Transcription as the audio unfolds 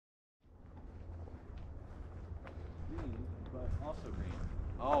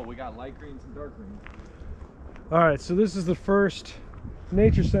Oh, we got light greens and dark greens. All right, so this is the first.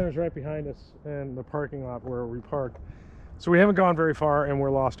 Nature Center's right behind us, and the parking lot where we parked. So we haven't gone very far, and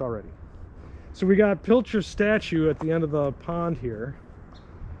we're lost already. So we got Pilcher Statue at the end of the pond here,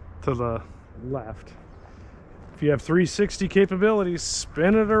 to the left. If you have 360 capabilities,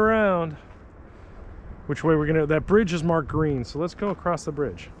 spin it around. Which way we're gonna? That bridge is marked green, so let's go across the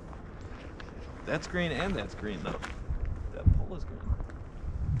bridge. That's green and that's green though. That pole is green.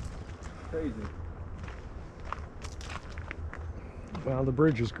 Crazy. Well, the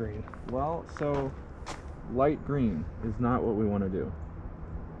bridge is green. Well, so light green is not what we want to do.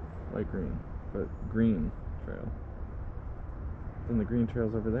 Light green, but green trail. Then the green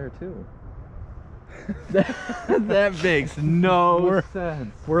trail's over there too. That makes no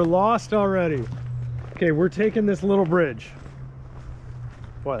sense. We're lost already. Okay, we're taking this little bridge.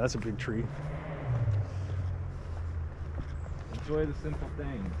 Boy, that's a big tree. Enjoy the simple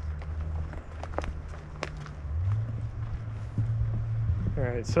things. All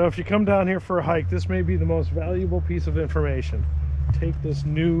right, so if you come down here for a hike, this may be the most valuable piece of information. Take this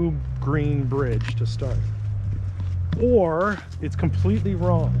new green bridge to start. Or it's completely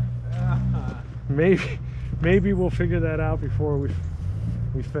wrong. Maybe we'll figure that out before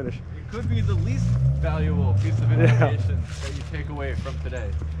we finish. It could be the least valuable piece of information that you take away from today.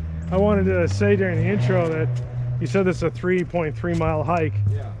 I wanted to say during the intro that you said this is a 3.3 mile hike,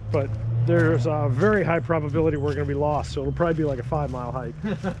 yeah, but there's a very high probability we're going to be lost, so it'll probably be like a 5 mile hike.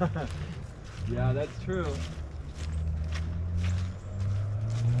 Yeah, that's true.